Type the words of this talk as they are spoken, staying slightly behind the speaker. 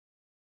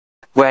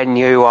when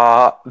you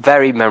are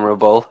very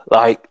memorable,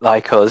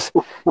 like us,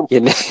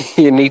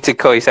 you need to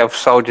call yourself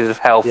Soldiers of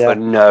Hell for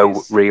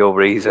no real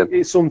reason.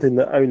 It's something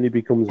that only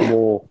becomes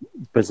more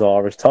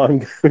bizarre as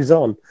time goes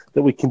on,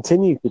 that we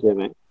continue to do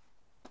it.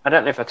 I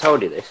don't know if I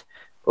told you this,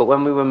 but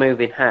when we were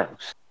moving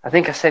house, I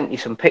think I sent you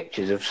some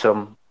pictures of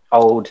some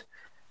old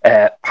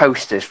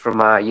posters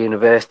from our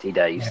university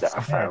days that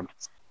I found.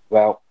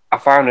 Well, I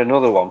found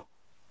another one.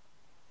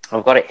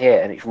 I've got it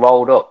here, and it's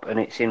rolled up, and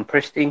it's in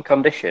pristine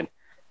condition.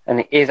 And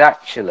it is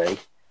actually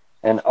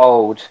an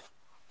old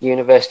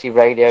University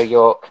Radio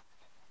York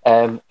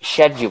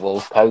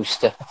schedule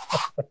poster.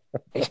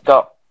 It's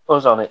got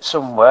us on it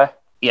somewhere.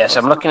 Yes,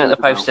 I'm looking at the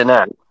poster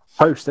now.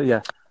 Poster,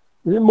 yeah.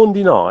 Is it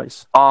Monday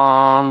nights?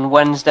 On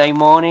Wednesday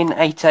morning,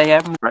 8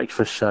 a.m.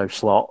 Breakfast show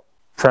slot,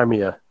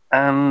 premiere.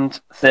 And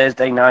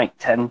Thursday night,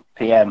 10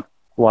 p.m.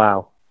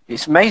 Wow.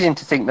 It's amazing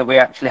to think that we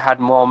actually had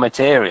more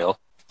material.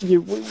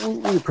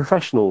 We're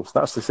professionals,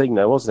 that's the thing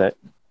though, wasn't it?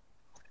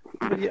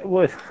 Yeah,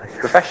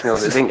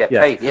 Professionals that didn't get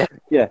paid, yeah.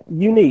 Yeah,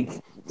 unique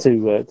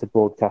to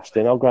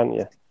broadcasting, I'll grant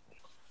you.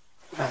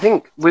 I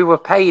think we were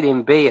paid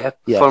in beer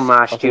from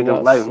our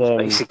student loans,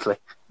 basically.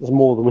 There's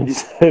more than we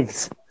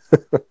deserved.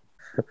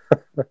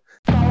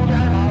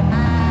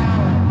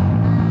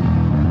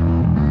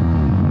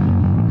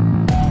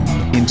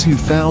 In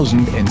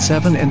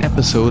 2007, an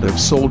episode of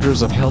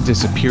Soldiers of Hell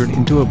disappeared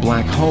into a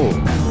black hole.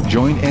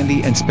 Join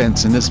Andy and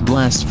Spence in this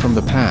blast from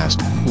the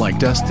past, like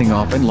dusting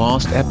off an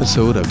lost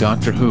episode of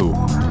Doctor Who,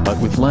 but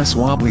with less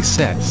wobbly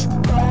sets.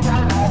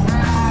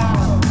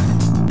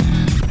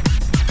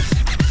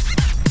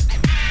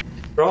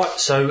 Right,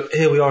 so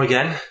here we are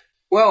again.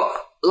 Well,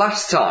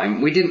 last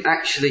time we didn't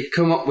actually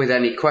come up with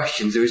any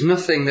questions. There was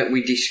nothing that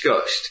we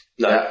discussed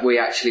that we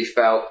actually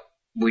felt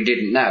we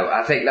didn't know.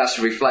 I think that's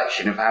a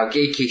reflection of how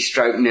geeky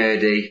stroke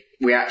nerdy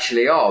we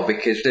actually are,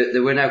 because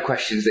there were no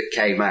questions that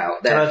came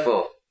out.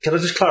 Therefore, can I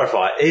just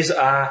clarify, is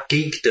our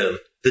geekdom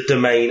the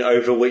domain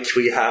over which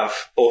we have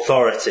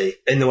authority,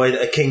 in the way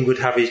that a king would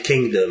have his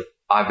kingdom?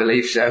 I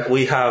believe so.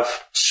 We have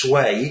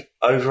sway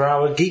over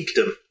our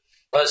geekdom.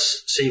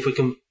 Let's see if we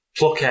can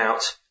pluck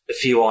out a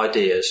few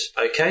ideas,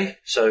 okay?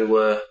 So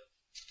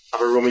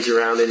have a rummage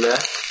around in there.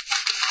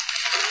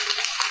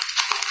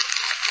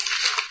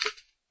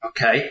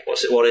 Okay.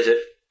 What is it?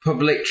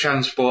 Public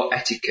transport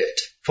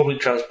etiquette. Public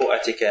transport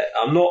etiquette.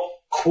 I'm not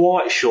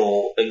quite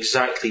sure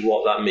exactly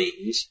what that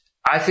means.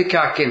 I think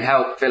I can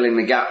help fill in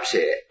the gaps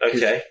here.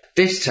 Okay.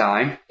 This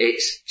time,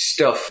 it's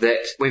stuff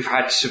that we've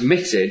had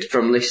submitted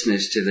from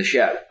listeners to the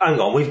show. Hang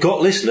on, we've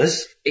got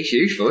listeners? It's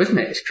useful, isn't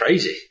it? It's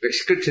crazy. But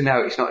it's good to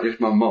know it's not just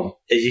my mum.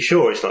 Are you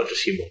sure it's not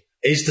just your mum?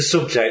 Is the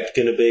subject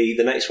going to be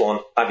the next one,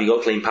 have you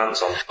got clean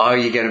pants on? Are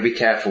you going to be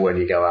careful when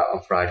you go out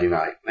on Friday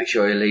night? Make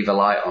sure you leave a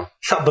light on.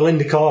 Is that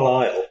Belinda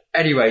Carlisle?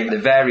 Anyway, the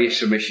various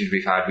submissions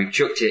we've had, we've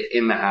chucked it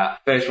in the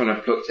hat. First one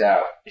I've plucked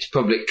out is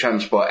public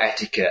transport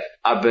etiquette.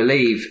 I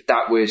believe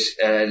that was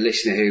a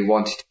listener who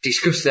wanted to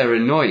discuss their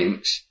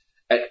annoyance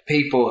at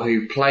people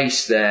who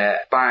place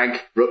their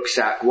bag,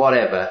 rucksack,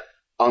 whatever,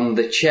 on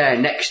the chair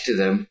next to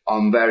them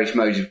on various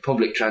modes of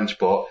public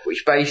transport,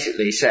 which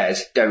basically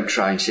says, don't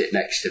try and sit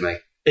next to me.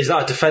 Is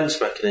that a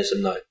defence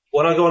mechanism, though?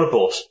 When I go on a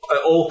bus,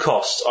 at all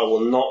costs, I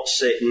will not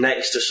sit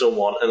next to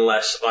someone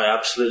unless I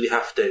absolutely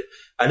have to.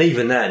 And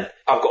even then,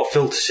 I've got a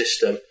filter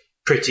system.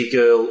 Pretty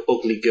girl,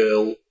 ugly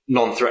girl,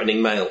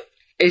 non-threatening male.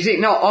 Is it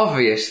not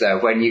obvious, though,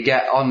 when you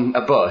get on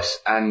a bus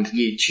and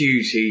you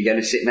choose who you're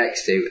going to sit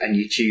next to and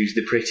you choose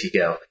the pretty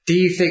girl? Do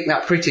you think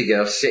that pretty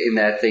girl's sitting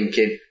there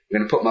thinking, I'm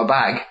going to put my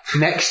bag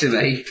next to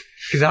me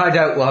because I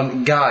don't want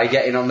a guy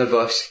getting on the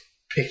bus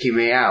picking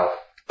me out?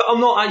 But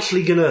I'm not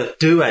actually going to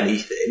do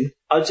anything.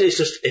 It's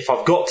just, if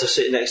I've got to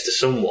sit next to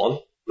someone,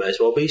 may as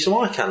well be some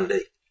eye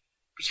candy.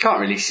 You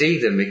can't really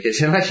see them, because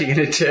unless you're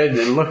going to turn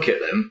and look at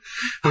them,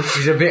 which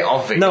is a bit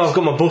obvious. No, I've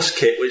got my bus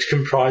kit, which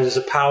comprises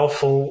a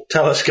powerful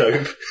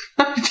telescope.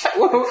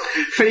 What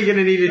are you going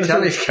to need a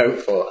telescope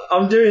for?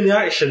 I'm doing the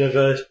action of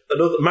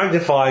another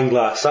magnifying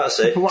glass, that's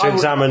it, to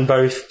examine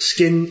both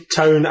skin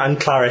tone and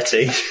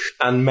clarity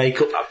and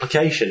makeup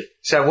application.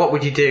 So what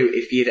would you do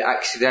if you'd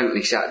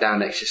accidentally sat down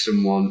next to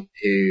someone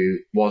who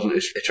wasn't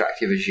as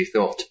attractive as you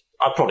thought?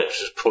 I'd probably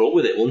just put up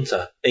with it, wouldn't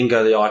I? In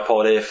go the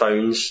iPod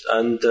earphones,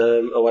 and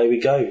away we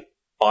go.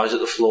 Eyes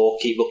at the floor,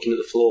 keep looking at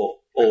the floor.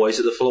 Always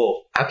at the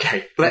floor.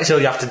 Okay. Until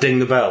you have to ding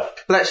the bell.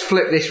 Let's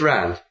flip this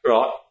round.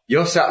 Right.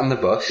 You're sat on the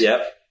bus.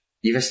 Yep.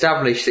 You've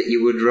established that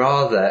you would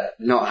rather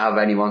not have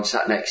anyone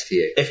sat next to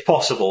you. If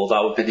possible,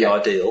 that would be the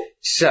ideal.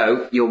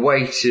 So, your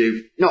way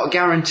to not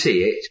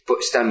guarantee it,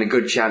 but stand a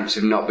good chance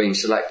of not being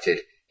selected,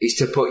 is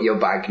to put your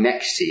bag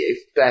next to you,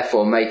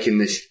 therefore making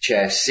this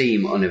chair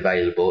seem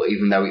unavailable,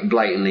 even though it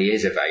blatantly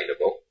is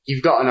available.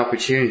 you've got an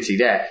opportunity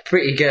there.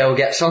 Pretty girl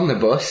gets on the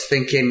bus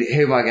thinking,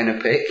 who am I going to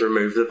pick?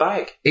 Remove the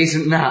bag.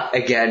 Isn't that,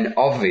 again,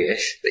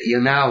 obvious that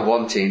you're now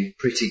wanting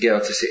pretty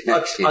girl to sit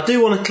next to you? I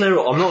do want to clear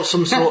up, I'm not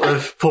some sort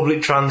of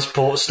public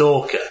transport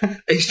stalker.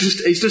 It's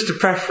just a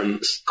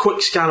preference.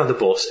 Quick scan of the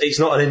bus. It's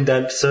not an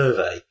in-depth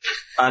survey.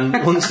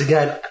 And once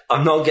again,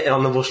 I'm not getting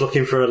on the bus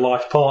looking for a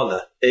life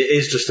partner. It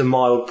is just a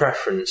mild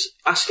preference.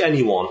 Ask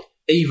anyone,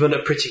 even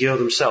a pretty girl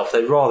themselves,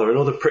 they'd rather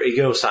another pretty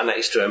girl sat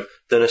next to them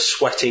than a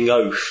sweating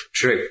oaf.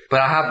 True.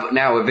 But I have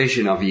now a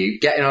vision of you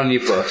getting on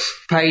your bus,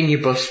 paying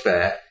your bus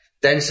fare,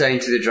 then saying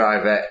to the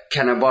driver,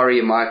 can I borrow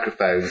your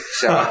microphone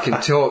so I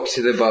can talk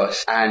to the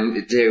bus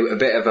and do a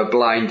bit of a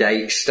blind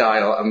date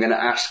style? I'm going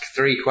to ask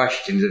 3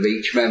 questions of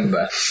each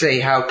member, see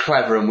how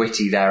clever and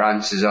witty their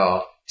answers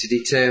are to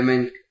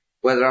determine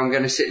whether I'm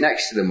going to sit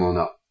next to them or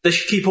not. They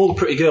should keep all the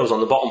pretty girls on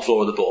the bottom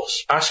floor of the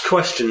bus, ask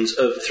questions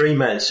of 3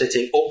 men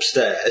sitting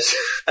upstairs,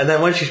 and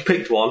then when she's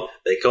picked one,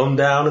 they come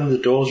down and the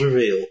doors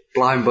reveal.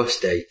 Blind bus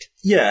date.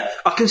 Yeah,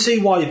 I can see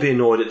why you'd be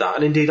annoyed at that,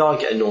 and indeed I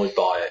get annoyed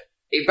by it.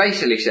 It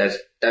basically says,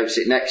 don't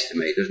sit next to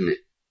me, doesn't it?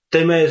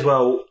 They may as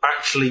well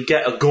actually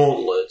get a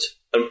gauntlet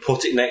and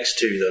put it next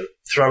to them,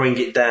 throwing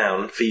it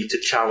down for you to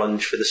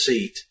challenge for the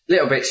seat.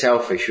 Little bit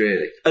selfish,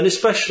 really. And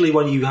especially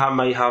when you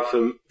may have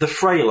the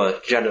frailer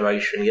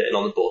generation getting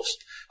on the bus.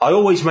 I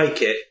always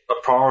make it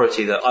a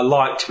priority that I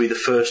like to be the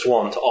first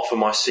one to offer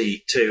my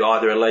seat to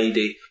either a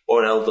lady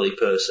or an elderly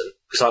person,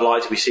 because I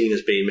like to be seen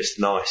as being Mr.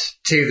 Nice.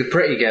 To the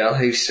pretty girl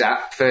who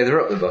sat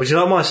further up the bus. Would you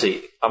like my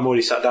seat? I'm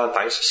already sat down,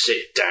 thanks.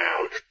 Sit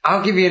down.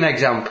 I'll give you an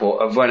example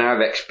of when I've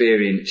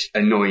experienced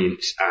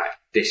annoyance at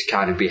this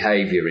kind of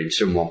behaviour in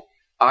someone.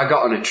 I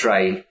got on a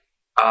train.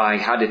 I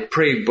had a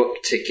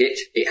pre-booked ticket.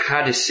 It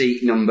had a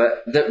seat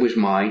number that was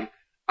mine.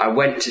 I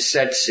went to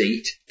said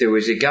seat. There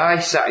was a guy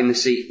sat in the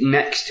seat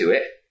next to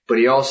it, but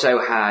he also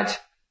had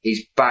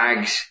his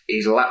bags,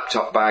 his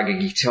laptop bag, a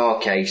guitar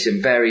case,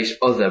 and various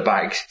other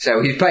bags.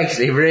 So he's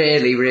basically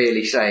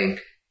really saying,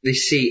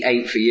 this seat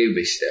ain't for you,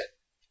 mister.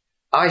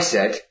 I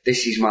said,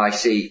 this is my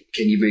seat.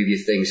 Can you move your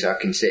thing so I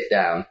can sit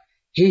down?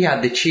 He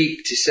had the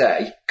cheek to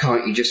say,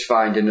 can't you just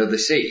find another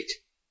seat?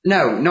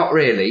 No, not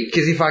really,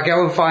 because if I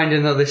go and find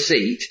another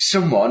seat,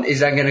 someone is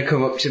then going to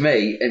come up to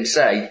me and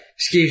say,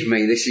 excuse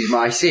me, this is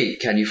my seat,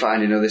 can you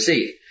find another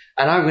seat?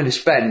 And I'm going to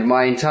spend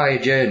my entire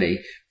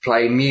journey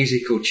playing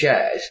musical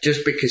chairs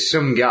just because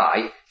some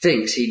guy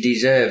thinks he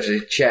deserves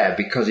a chair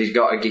because he's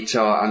got a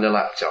guitar and a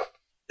laptop.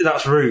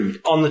 That's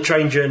rude. On the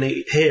train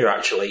journey here,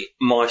 actually,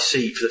 my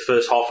seat for the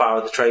first half hour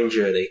of the train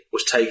journey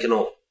was taken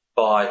up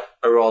by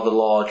a rather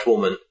large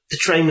woman. The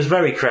train was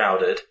very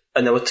crowded,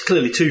 and there were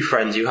clearly 2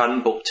 friends who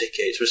hadn't booked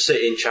tickets, were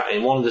sitting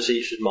chatting. One of the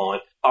seats was mine.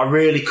 I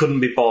really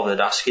couldn't be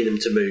bothered asking them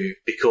to move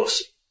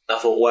because I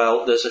thought,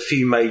 well, there's a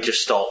few major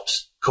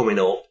stops coming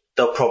up.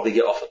 They'll probably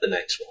get off at the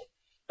next one.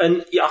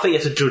 And yeah, I think you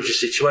have to judge the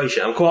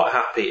situation. I'm quite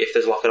happy if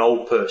there's like an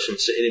old person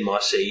sitting in my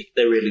seat.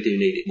 They really do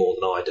need it more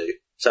than I do.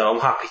 So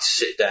I'm happy to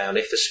sit down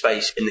if there's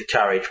space in the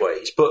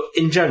carriageways. But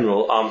in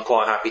general, I'm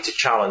quite happy to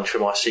challenge for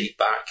my seat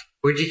back.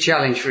 Would you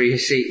challenge for your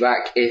seat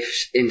back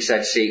if in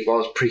said seat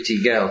was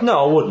pretty girl?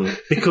 No, I wouldn't,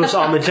 because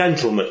I'm a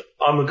gentleman.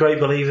 I'm a great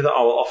believer that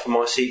I will offer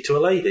my seat to a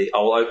lady. I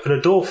will open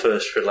a door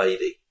first for a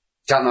lady.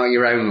 Is that not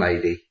your own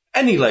lady?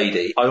 Any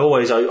lady. I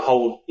always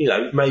hold,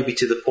 maybe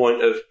to the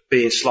point of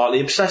being slightly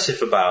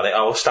obsessive about it.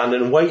 I will stand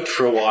and wait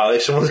for a while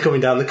if someone's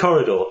coming down the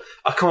corridor.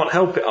 I can't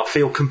help it. I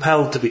feel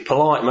compelled to be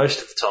polite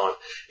most of the time.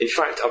 In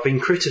fact, I've been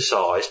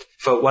criticised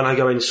for when I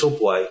go in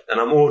Subway and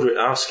I'm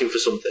asking for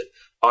something.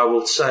 I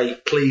will say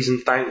please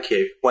and thank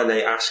you when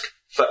they ask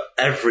for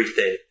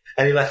everything.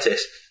 Any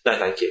lettuce? No,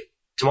 thank you.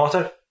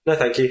 Tomato? No,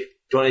 thank you. Do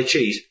you want any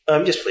cheese?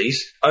 Yes,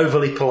 please.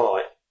 Overly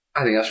polite.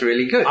 I think that's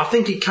really good. I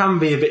think it can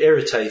be a bit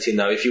irritating,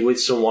 though, if you're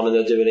with someone and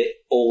they're doing it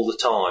all the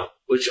time,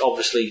 which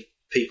obviously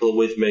people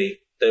with me,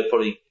 they'll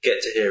probably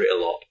get to hear it a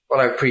lot.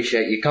 Well, I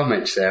appreciate your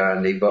comments there,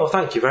 Andy. But well,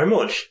 thank you very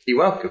much. You're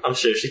welcome. I'm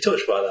seriously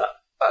touched by that.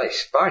 Well,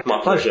 it's fine.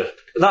 My pleasure.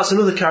 That's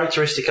another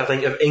characteristic, I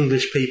think, of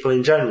English people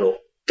in general.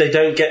 They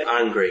don't get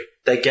angry.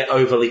 They get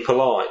overly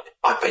polite.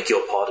 I beg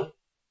your pardon.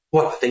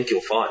 Well, I think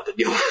you'll find that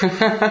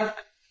you'll...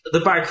 The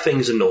bag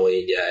thing's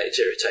annoying, yeah, it's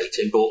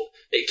irritating, but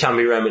it can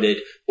be remedied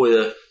with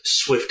a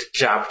swift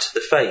jab to the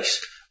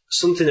face.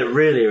 Something that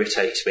really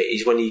irritates me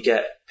is when you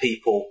get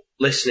people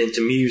listening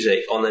to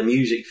music on their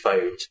music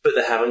phones, but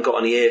they haven't got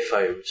any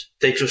earphones.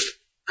 They just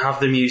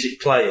have the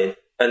music playing,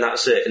 and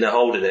that's it, and they're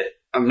holding it.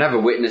 I've never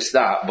witnessed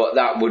that, but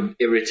that would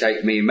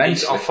irritate me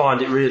immensely. I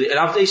find it really...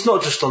 And it's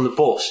not just on the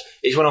bus.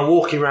 It's when I'm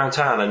walking around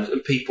town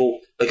and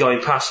people are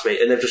going past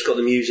me and they've just got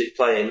the music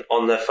playing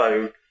on their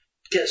phone.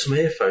 Get some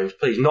earphones,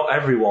 please. Not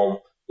everyone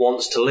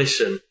wants to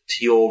listen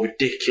to your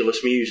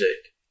ridiculous music.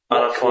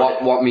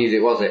 What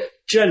music was it?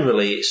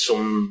 Generally, it's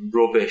some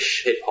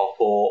rubbish hip-hop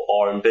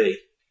or R&B.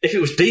 If it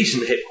was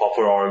decent hip-hop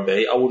or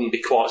R&B, I wouldn't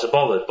be quite so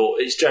bothered, but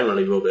it's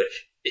generally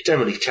rubbish. It's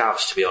generally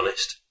chavs, to be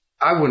honest.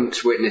 I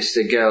once witnessed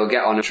a girl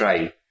get on a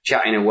train,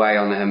 chatting away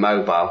on her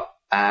mobile,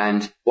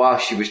 and while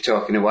she was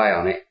talking away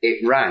on it,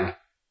 it rang.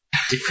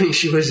 Do you think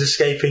she was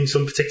escaping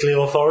some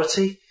particular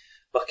authority?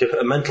 Like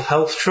a mental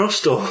health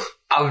trust, or?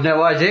 I've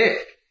no idea.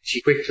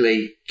 She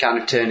quickly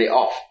kind of turned it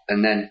off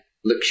and then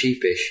looked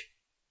sheepish.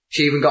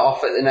 She even got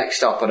off at the next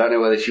stop. I don't know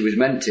whether she was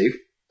meant to.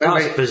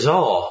 That's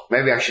bizarre.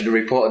 Maybe I should have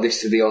reported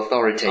this to the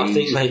authorities. I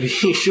think maybe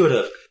you should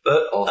have.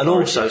 And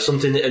also,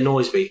 something that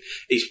annoys me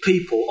is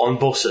people on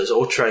buses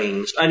or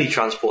trains, any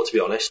transport to be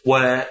honest,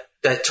 where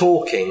they're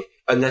talking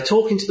and they're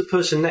talking to the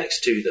person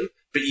next to them,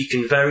 but you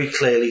can very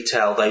clearly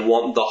tell they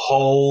want the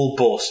whole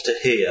bus to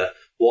hear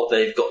what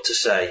they've got to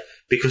say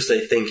because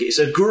they think it's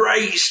a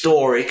great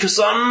story because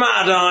I'm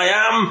mad, I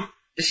am.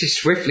 This is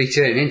swiftly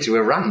turning into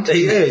a rant. It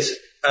is.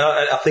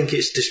 I think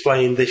it's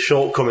displaying the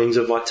shortcomings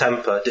of my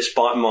temper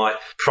despite my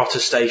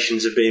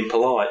protestations of being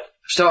polite.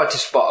 I've started to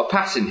spot a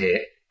pattern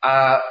here.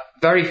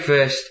 Very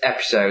first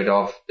episode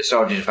of the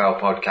Soldiers of Hell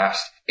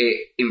podcast,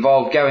 it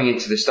involved going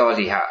into the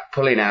Stasi hat,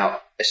 pulling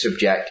out a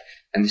subject,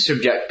 and the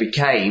subject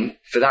became,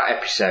 for that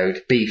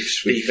episode,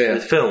 beefs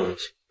with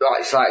films.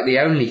 It's like the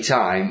only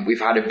time we've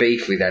had a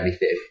beef with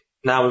anything.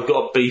 Now we've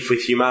got a beef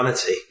with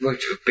humanity.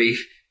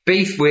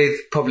 Beef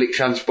with public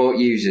transport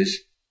users.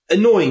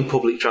 Annoying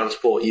public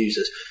transport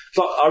users.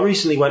 Like, I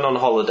recently went on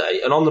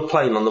holiday, and on the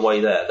plane on the way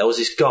there was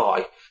this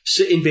guy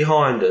sitting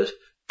behind us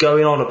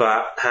going on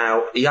about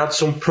how he had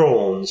some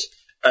prawns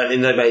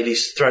and they made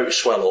his throat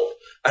swell up.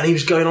 And he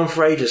was going on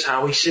for ages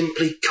how he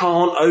simply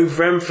can't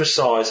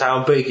overemphasise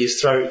how big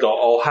his throat got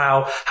or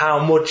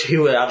how much he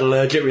had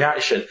allergic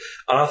reaction.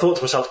 And I thought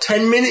to myself,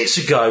 10 minutes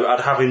ago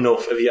I'd have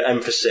enough of your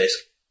emphasis.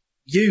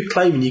 You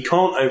claiming you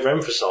can't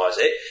overemphasise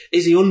it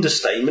is the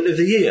understatement of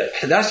the year.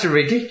 That's a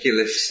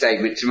ridiculous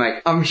statement to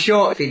make. I'm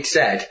sure if he'd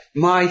said,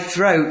 my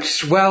throat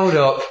swelled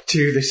up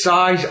to the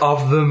size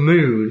of the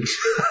moon,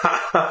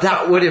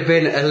 that would have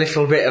been a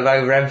little bit of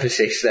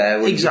overemphasis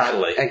there.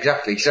 Exactly.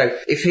 Exactly. So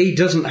if he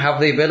doesn't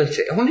have the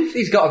ability, I wonder if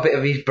he's got a bit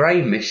of his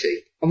brain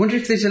missing. I wonder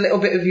if there's a little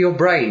bit of your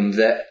brain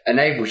that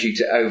enables you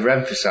to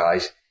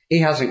overemphasise. He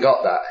hasn't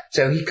got that,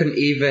 so he couldn't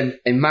even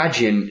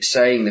imagine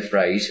saying the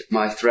phrase,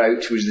 my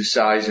throat was the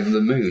size of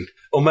the moon.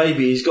 Or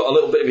maybe he's got a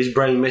little bit of his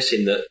brain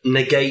missing that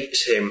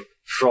negates him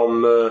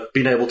from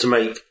being able to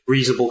make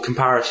reasonable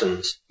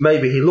comparisons.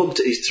 Maybe he looked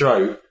at his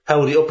throat,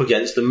 held it up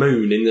against the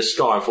moon in the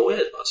sky and thought,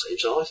 yeah, it's about the same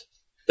size.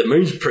 The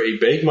moon's pretty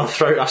big, my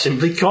throat, I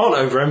simply can't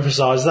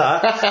overemphasise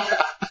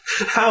that.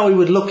 How he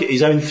would look at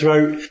his own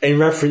throat in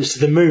reference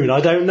to the moon,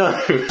 I don't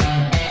know.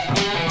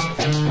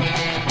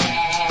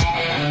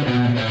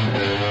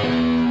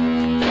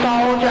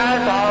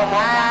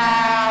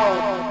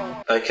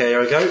 Okay,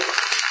 here I go.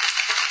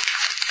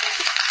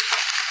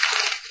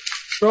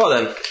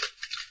 Right then.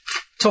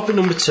 Topic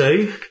number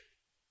 2.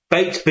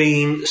 Baked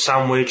bean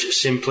sandwich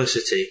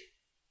simplicity.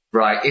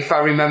 Right, if I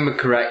remember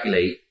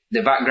correctly,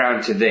 the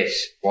background to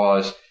this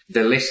was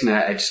the listener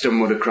had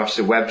stumbled across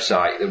a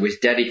website that was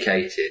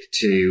dedicated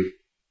to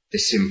the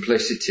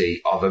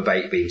simplicity of a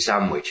baked bean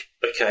sandwich.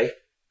 Okay.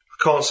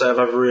 I can't say I've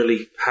ever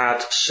really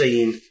had,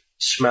 seen,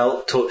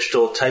 smelt, touched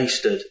or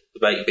tasted the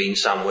baked bean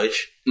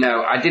sandwich.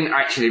 No, I didn't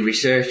actually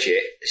research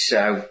it,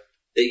 so...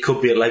 It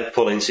could be a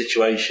leg-pulling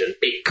situation.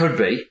 It could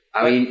be.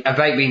 I mean, a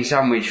baked bean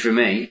sandwich for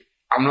me,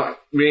 I'm not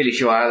really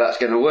sure how that's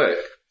going to work.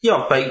 You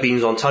have baked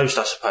beans on toast,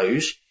 I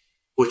suppose,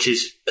 which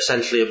is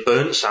essentially a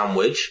burnt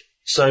sandwich.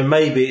 So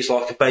maybe it's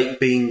like a baked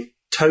bean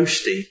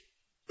toasty.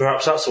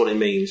 Perhaps that's what it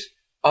means.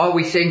 Are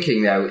we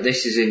thinking, though,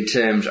 this is in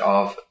terms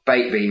of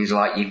baked beans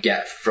like you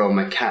get from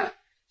a can?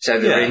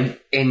 So they're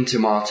in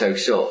tomato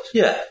sauce?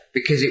 Yeah.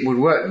 Because it would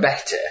work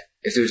better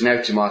if there was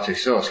no tomato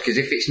sauce. Because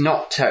if it's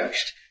not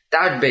toast,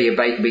 that'd be a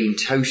baked bean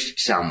toasted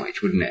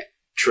sandwich, wouldn't it?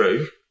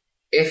 True.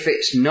 If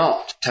it's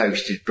not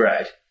toasted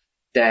bread,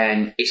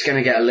 then it's going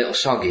to get a little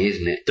soggy,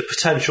 isn't it? The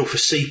potential for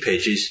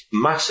seepage is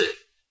massive.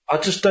 I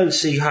just don't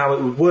see how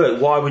it would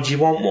work. Why would you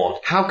want one?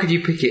 How could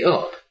you pick it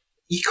up?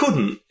 You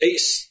couldn't.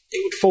 It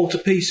would fall to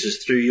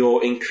pieces through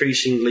your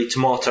increasingly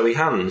tomatoey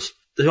hands.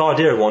 The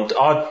idea of one,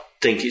 I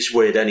think it's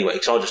weird anyway,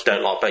 because I just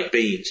don't like baked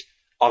beans.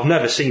 I've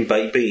never seen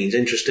baked beans,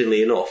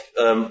 interestingly enough,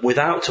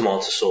 without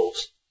tomato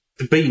sauce.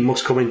 The bean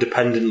must come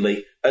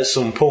independently at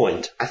some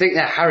point. I think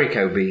they're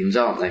haricot beans,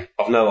 aren't they?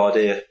 I've no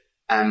idea.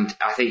 And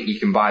I think you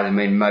can buy them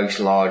in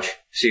most large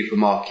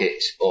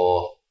supermarkets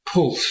or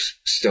pulse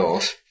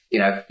stores. You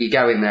know, you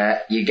go in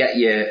there, you get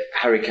your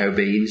haricot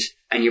beans,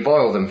 and you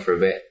boil them for a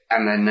bit,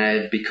 and then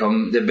they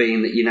become the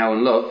bean that you know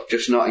and love,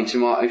 just not in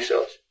tomato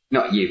sauce.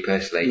 Not you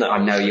personally. No,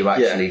 I know you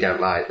actually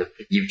don't like them.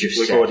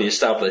 We've already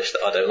established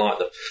that I don't like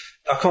them.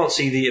 I can't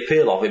see the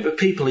appeal of it, but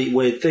people eat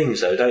weird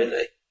things though, don't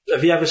they?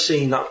 Have you ever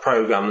seen that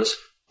programme that's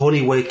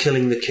Honey, We're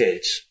Killing the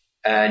Kids?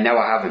 No,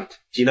 I haven't.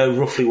 Do you know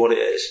roughly what it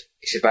is?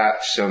 It's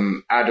about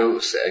some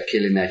adults that are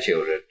killing their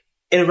children.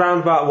 In a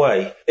roundabout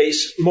way,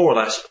 it's more or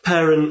less,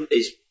 parent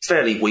is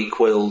fairly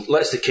weak-willed,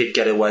 lets the kid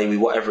get away with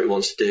whatever he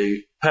wants to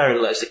do.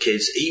 Parent lets the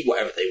kids eat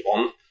whatever they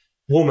want.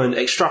 Woman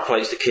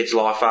extrapolates the kid's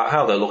life out,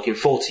 how they're looking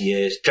 40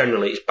 years.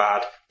 Generally, it's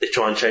bad. They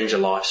try and change their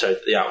life so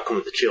that the outcome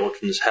of the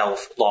children's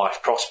health,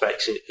 life,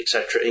 prospects,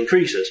 etc.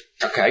 increases.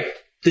 Okay.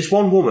 This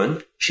one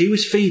woman, she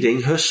was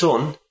feeding her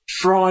son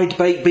fried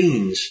baked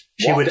beans.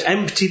 She would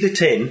empty the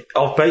tin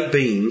of baked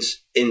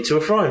beans into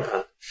a frying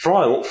pan.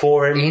 fry them up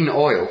for him. In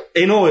oil.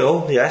 In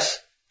oil, yes.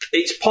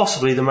 It's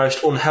possibly the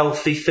most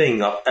unhealthy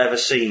thing I've ever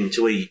seen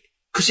to eat.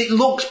 Because it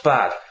looks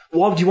bad.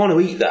 Why would you want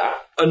to eat that?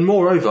 And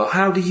moreover,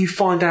 how do you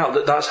find out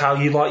that that's how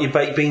you like your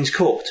baked beans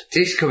cooked?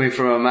 This coming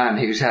from a man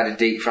who's had a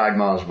deep-fried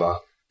Mars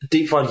bar.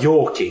 Deep-fried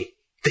Yorkie.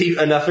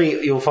 And I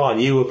think you'll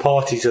find you were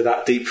party to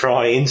that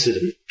deep-fry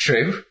incident.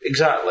 True.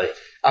 Exactly.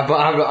 But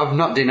I'm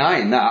not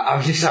denying that.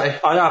 I'm just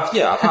like...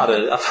 I've had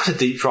a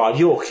deep-fried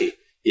Yorkie.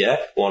 Yeah,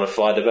 want to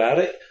fight about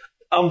it.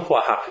 I'm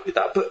quite happy with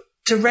that. But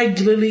to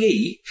regularly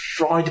eat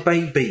fried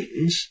baked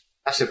beans...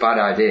 That's a bad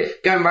idea.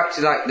 Going back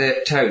to like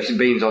the toast and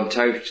beans on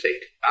toast thing,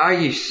 I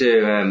used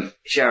to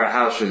share a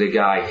house with a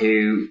guy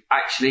who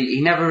actually,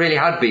 he never really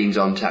had beans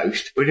on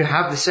toast, but he'd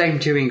have the same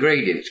two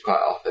ingredients quite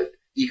often.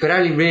 You could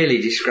only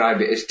really describe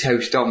it as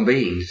toast on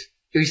beans.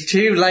 He was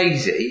too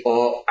lazy,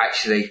 or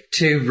actually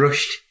too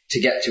rushed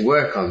to get to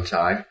work on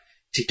time,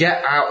 to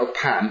get out a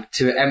pan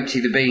to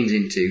empty the beans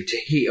into, to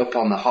heat up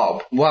on the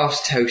hob,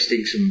 whilst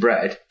toasting some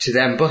bread, to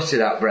then butter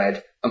that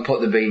bread and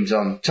put the beans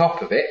on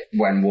top of it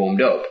when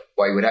warmed up.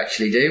 What he would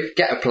actually do,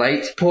 get a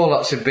plate, pour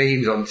lots of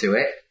beans onto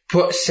it,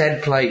 put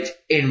said plate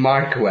in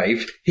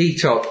microwave,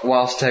 heat up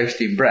whilst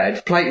toasting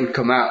bread, plate would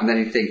come out and then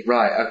he'd think,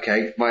 right,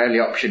 okay, my only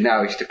option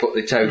now is to put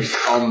the toast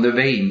on the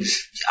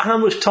beans. How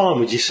much time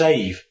would you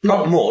save?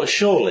 Not much,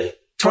 surely.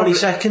 20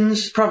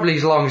 seconds? Probably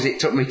as long as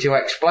it took me to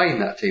explain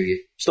that to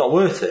you. It's not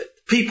worth it.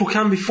 People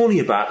can be funny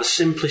about the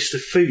simplest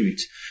of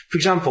foods. For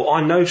example,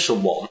 I know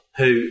someone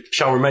who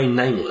shall remain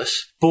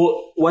nameless, but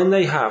when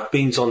they have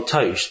beans on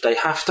toast, they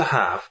have to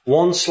have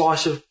one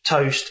slice of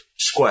toast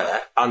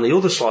square and the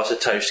other slice of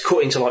toast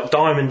cut into like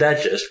diamond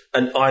edges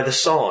on either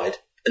side,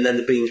 and then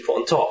the beans put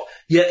on top.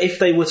 Yet if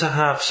they were to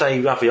have, say,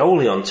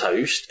 ravioli on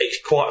toast,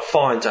 it's quite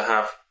fine to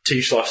have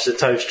two slices of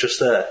toast just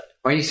there.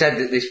 When you said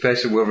that this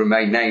person will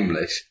remain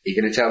nameless, are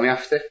you going to tell me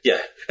after? Yeah.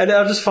 And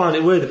I just find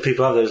it weird that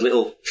people have those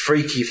little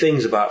freaky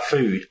things about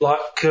food.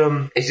 Like,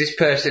 is this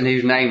person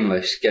who's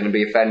nameless going to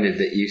be offended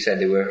that you said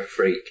they were a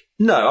freak?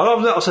 No,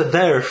 I've not said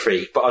they're a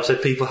freak, but I've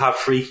said people have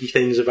freaky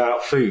things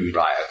about food.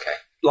 Right, okay.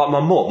 Like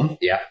my mum,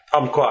 yeah,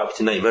 I'm quite happy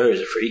to name her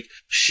as a freak.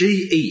 She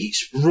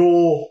eats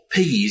raw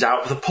peas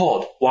out of the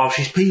pod while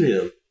she's peeling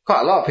them.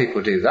 Quite a lot of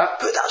people do that.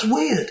 But that's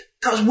weird.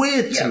 That's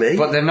weird to me.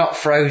 But they're not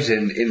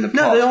frozen in the pod.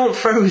 No, they aren't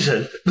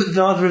frozen, but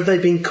neither have they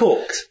been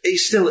cooked.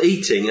 It's still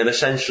eating an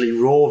essentially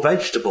raw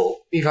vegetable.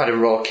 You've had a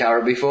raw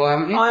carrot before,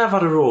 haven't you? I have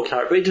had a raw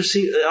carrot, but it just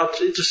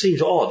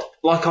seems odd.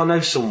 Like I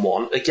know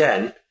someone,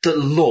 again, that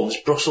loves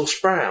Brussels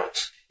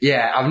sprouts.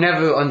 Yeah, I've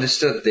never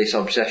understood this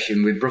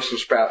obsession with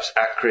Brussels sprouts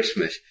at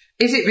Christmas.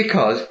 Is it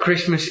because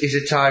Christmas is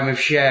a time of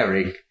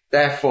sharing,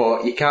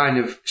 therefore you're kind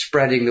of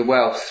spreading the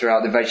wealth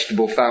throughout the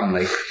vegetable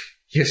family?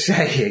 You're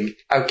saying,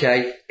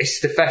 okay,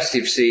 it's the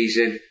festive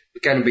season,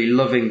 we're going to be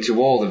loving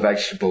to all the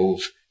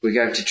vegetables, we're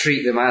going to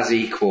treat them as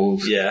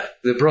equals. Yeah.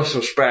 The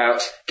Brussels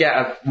sprouts get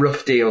a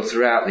rough deal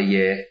throughout the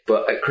year,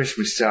 but at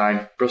Christmas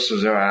time,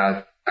 Brussels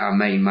are our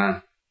main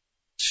man.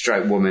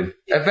 Stroke woman.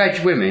 Are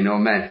veg women or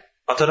men?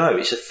 I don't know,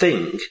 it's a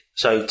thing.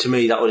 So to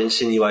me that would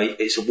insinuate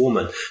it's a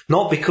woman.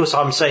 Not because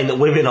I'm saying that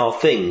women are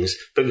things,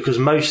 but because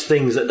most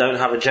things that don't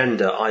have a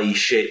gender, i.e.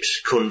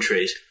 ships,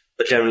 countries,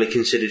 are generally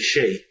considered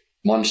she.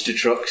 Monster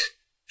trucks?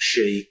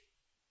 She.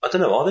 I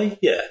don't know, are they?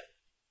 Yeah.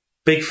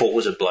 Bigfoot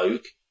was a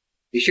bloke.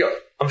 You sure?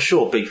 I'm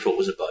sure Bigfoot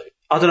was a bloke.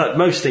 I don't know,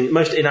 most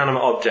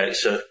inanimate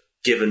objects are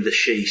given the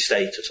she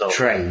status.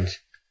 Trained?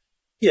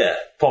 Yeah,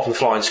 apart from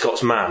Flying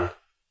Scots man.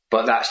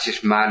 But that's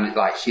just man,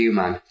 like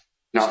human,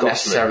 not Scotsman.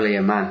 Necessarily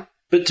a man.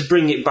 But to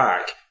bring it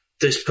back,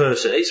 this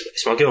person,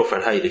 it's my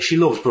girlfriend Hayley, she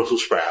loves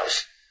Brussels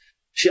sprouts.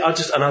 I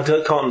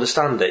can't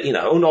understand it, you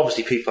know, and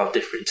obviously people have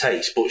different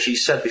tastes, but she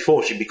said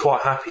before she'd be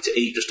quite happy to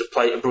eat just a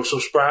plate of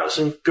Brussels sprouts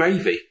and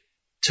gravy.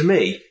 To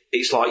me,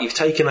 it's like you've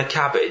taken a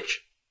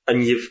cabbage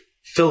and you've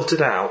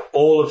filtered out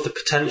all of the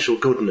potential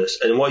goodness,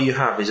 and what you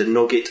have is a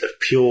nugget of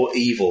pure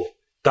evil.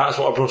 That's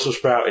what a Brussels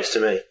sprout is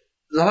to me.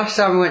 The last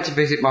time I went to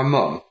visit my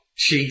mum,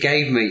 she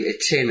gave me a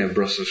tin of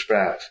Brussels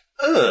sprouts.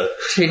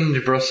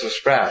 Tinned Brussels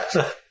sprouts.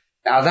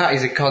 Now that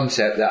is a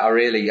concept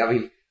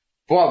that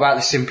what about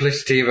the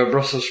simplicity of a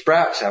Brussels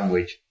sprout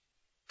sandwich?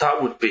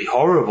 That would be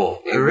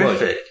horrible.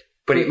 Horrific.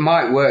 But it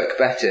might work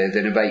better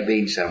than a baked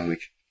bean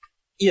sandwich.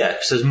 Yeah,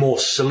 because there's more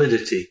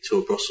solidity to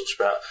a Brussels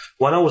sprout.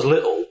 When I was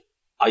little,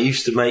 I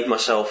used to make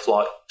myself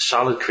like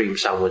salad cream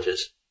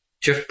sandwiches.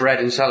 Just bread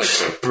and salad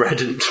cream?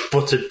 Bread and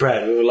buttered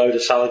bread with a load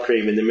of salad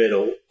cream in the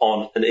middle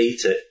on and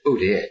eat it. Oh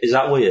dear. Is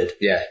that weird?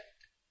 Yeah.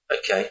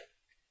 Okay.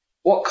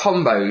 What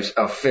combos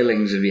of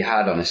fillings have you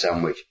had on a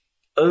sandwich?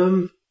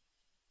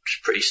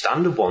 Just pretty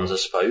standard ones, I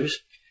suppose.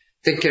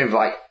 Thinking of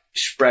like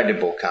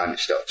spreadable kind of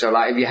stuff. So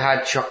like, have you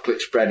had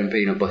chocolate spread and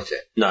peanut butter?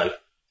 No. Have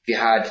you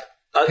had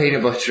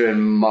peanut butter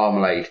and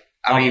marmalade?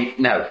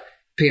 No.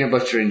 Peanut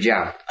butter and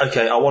jam.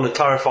 Okay, I want to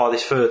clarify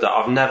this further.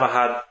 I've never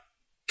had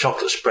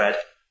chocolate spread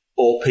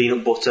or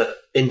peanut butter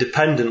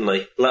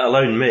independently, let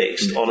alone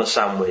mixed, on a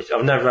sandwich.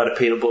 I've never had a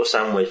peanut butter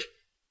sandwich.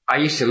 I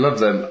used to love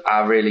them.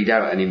 I really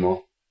don't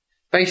anymore.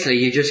 Basically,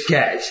 you just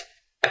get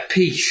a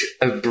piece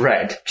of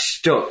bread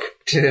stuck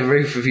to the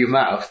roof of your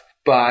mouth,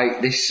 buy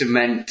this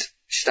cement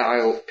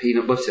style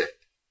peanut butter.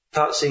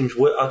 That seems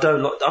weird.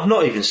 I've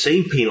not even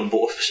seen peanut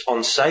butter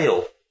on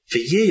sale for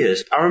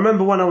years. I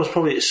remember when I was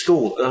probably at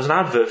school, there was an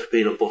advert for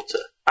peanut butter.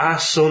 Our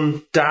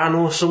son Dan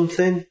or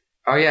something.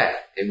 Oh yeah,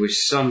 it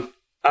was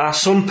Our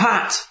son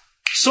Pat.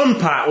 Sun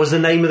Pat was the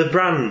name of the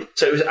brand,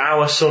 so it was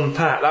Our Son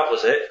Pat. That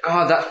was it.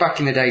 Oh, that's back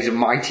in the days of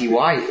Mighty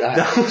White.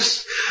 That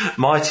was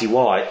Mighty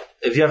White.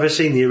 Have you ever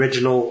seen the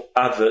original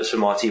adverts for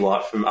Mighty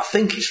White? I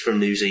think it's from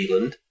New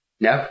Zealand.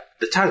 No.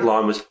 The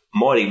tagline was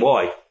Mighty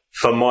White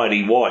for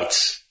Mighty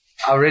Whites.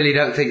 I really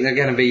don't think they're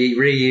going to be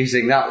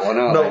reusing that one,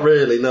 are they? Not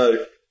really,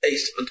 no.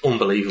 It's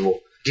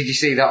unbelievable. Did you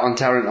see that on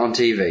Tarrant on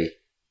TV?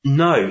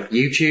 No.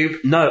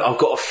 YouTube? No, I've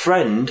got a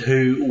friend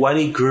who, when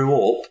he grew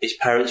up, his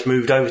parents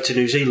moved over to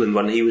New Zealand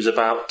when he was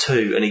about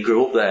 2, and he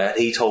grew up there, and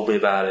he told me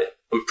about it.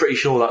 I'm pretty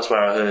sure that's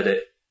where I heard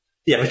it.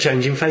 The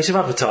ever-changing face of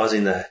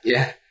advertising there.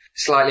 Yeah.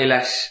 Slightly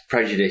less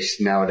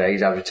prejudice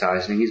nowadays,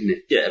 advertising, isn't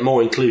it? Yeah,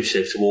 more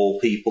inclusive to all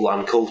people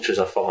and cultures,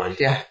 I find.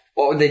 Yeah.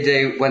 What would they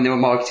do when they were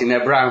marketing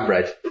their brown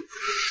bread?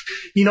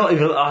 You're not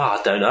even... I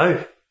don't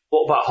know.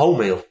 What about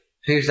wholemeal?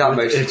 Who's that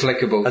most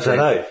applicable to? I don't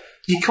know.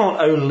 You can't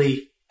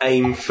only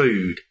aim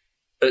food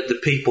at the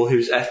people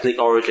whose ethnic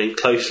origin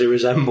closely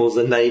resembles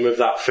the name of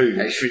that food.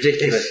 It's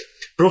ridiculous.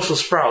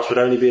 Brussels sprouts would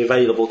only be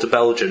available to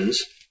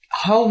Belgians.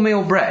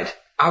 Wholemeal bread?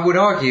 I would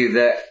argue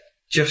that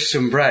just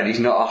some bread is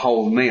not a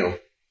whole meal.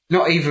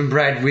 Not even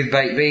bread with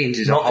baked beans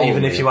is not a whole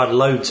even meal. If you had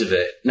loads of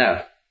it.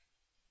 No.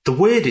 The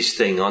weirdest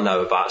thing I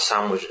know about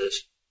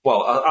sandwiches,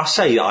 well, I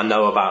say that I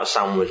know about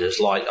sandwiches,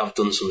 like I've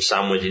done some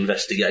sandwich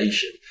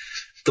investigation.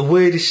 The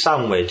weirdest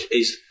sandwich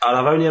is, and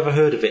I've only ever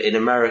heard of it in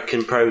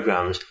American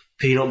programs,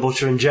 peanut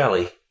butter and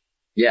jelly.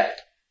 Yeah.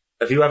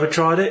 Have you ever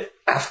tried it?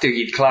 After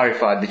you'd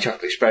clarified the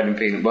chocolate spread and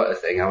peanut butter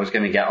thing, I was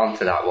going to get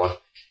onto that one.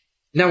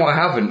 No, I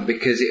haven't,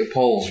 because it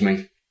appalls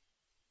me.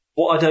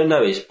 What I don't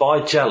know is,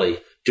 by jelly,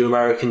 do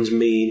Americans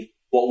mean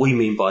what we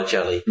mean by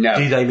jelly? No.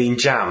 Do they mean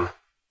jam?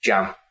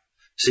 Jam.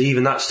 See,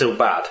 even that's still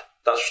bad.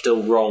 That's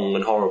still wrong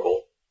and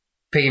horrible.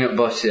 Peanut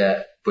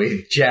butter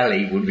with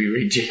jelly would be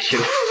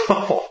ridiculous.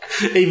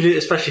 Even,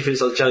 especially if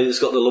it's like jelly that's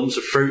got the lumps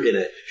of fruit in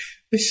it.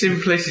 The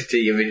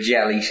simplicity of a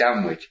jelly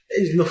sandwich.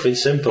 There's nothing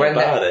simple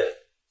about it.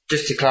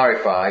 Just to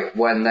clarify,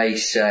 when they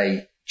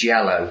say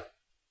Jello,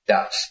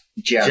 that's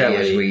jelly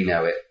as we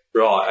know it.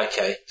 Right,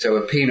 okay. So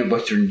a peanut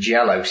butter and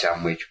Jello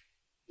sandwich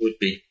would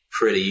be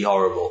pretty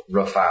horrible.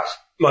 Rough as.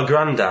 My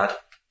granddad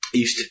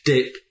used to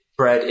dip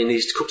bread in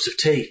his cups of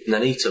tea and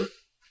then eat them.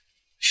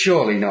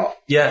 Surely not.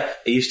 Yeah,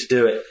 he used to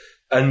do it.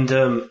 And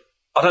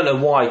I don't know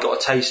why he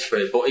got a taste for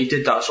it, but he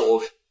did that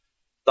sort of,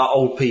 that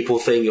old people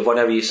thing of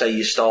whenever you say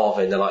you're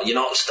starving, they're like, you're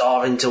not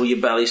starving till your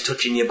belly's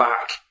touching your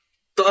back.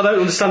 But I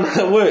don't understand how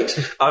that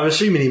works. I'm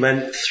assuming he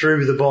meant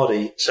through the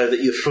body, so that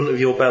the front of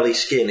your belly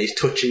skin is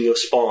touching your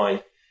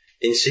spine,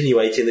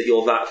 insinuating that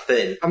you're that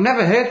thin. I've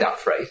never heard that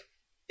phrase.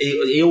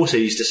 He also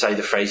used to say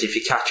the phrase, if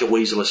you catch a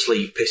weasel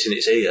asleep, piss in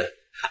its ear.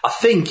 I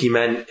think he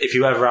meant, if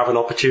you ever have an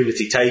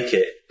opportunity, take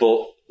it,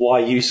 but why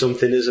use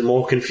something that's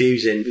more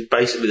confusing,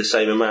 basically the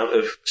same amount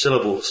of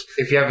syllables?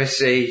 If you ever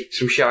see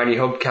some shiny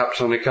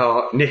hubcaps on a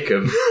car, nick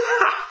them.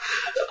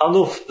 I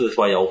love the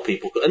way old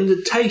people, and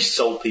the tastes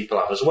old people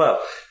have as well.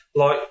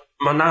 Like,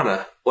 my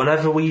nana,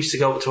 whenever we used to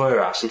go up to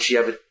her house and she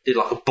ever did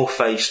like a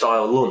buffet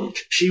style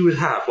lunch, she would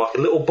have like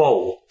a little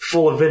bowl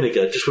full of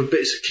vinegar just with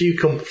bits of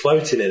cucumber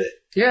floating in it.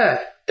 Yeah,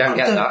 don't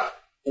get that.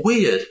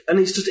 Weird. And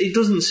it's just, it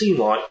doesn't seem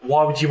like,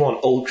 why would you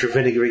want ultra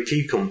vinegary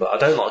cucumber? I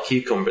don't like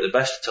cucumber at the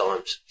best of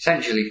times.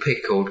 Essentially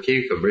pickled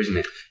cucumber, isn't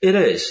it? It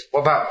is.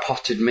 What about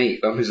potted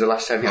meat? When was the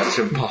last time you had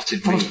some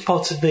potted meat? What's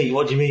potted meat?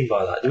 What do you mean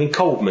by that? Do you mean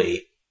cold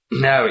meat?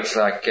 No, it's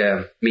like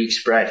meat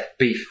spread.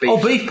 Beef.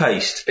 Oh, beef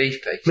paste.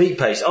 Beef paste. Meat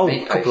paste. Oh,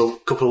 a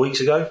couple of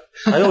weeks ago.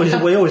 I always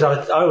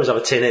have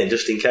a tin in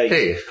just in case. Do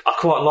you? I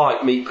quite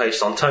like meat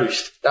paste on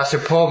toast. That's a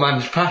poor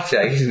man's pate,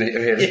 isn't it,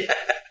 really? Yeah.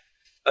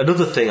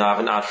 Another thing I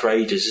haven't had for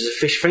ages is a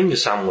fish finger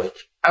sandwich.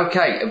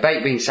 Okay, a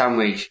baked bean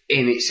sandwich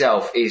in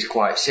itself is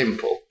quite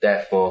simple.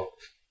 Therefore,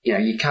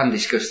 you can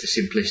discuss the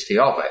simplicity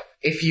of it.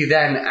 If you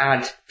then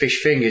add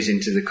fish fingers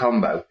into the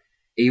combo, are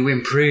you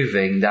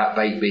improving that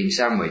baked bean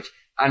sandwich?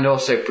 And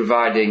also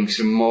providing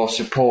some more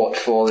support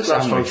for the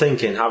sandwich. That's what I'm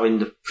thinking, having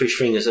the fish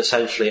fingers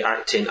essentially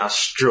acting as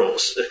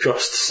struts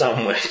across the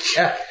sandwich.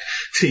 Yeah.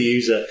 To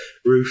use a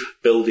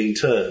roof-building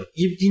term.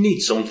 You need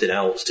something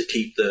else to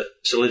keep the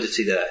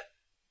solidity there.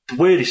 The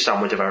weirdest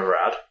sandwich I've ever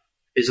had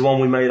is the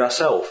one we made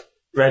ourselves.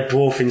 Red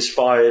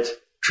Dwarf-inspired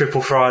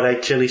triple fried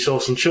egg chilli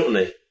sauce and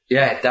chutney.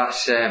 Yeah,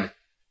 that's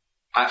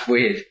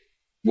weird.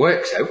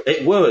 Works, though.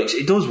 It works.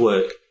 It does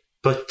work.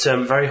 But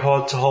very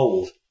hard to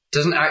hold.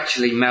 Doesn't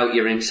actually melt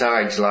your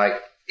insides like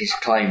is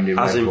claimed in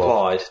As Red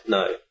Dwarf. implied.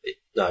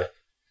 No.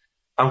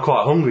 I'm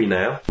quite hungry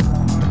now.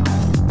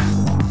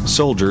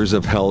 Soldiers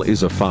of Hell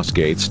is a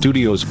Fosgate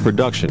Studios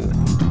production.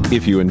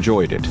 If you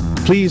enjoyed it,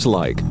 please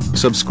like,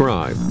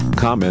 subscribe,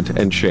 comment,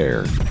 and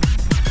share.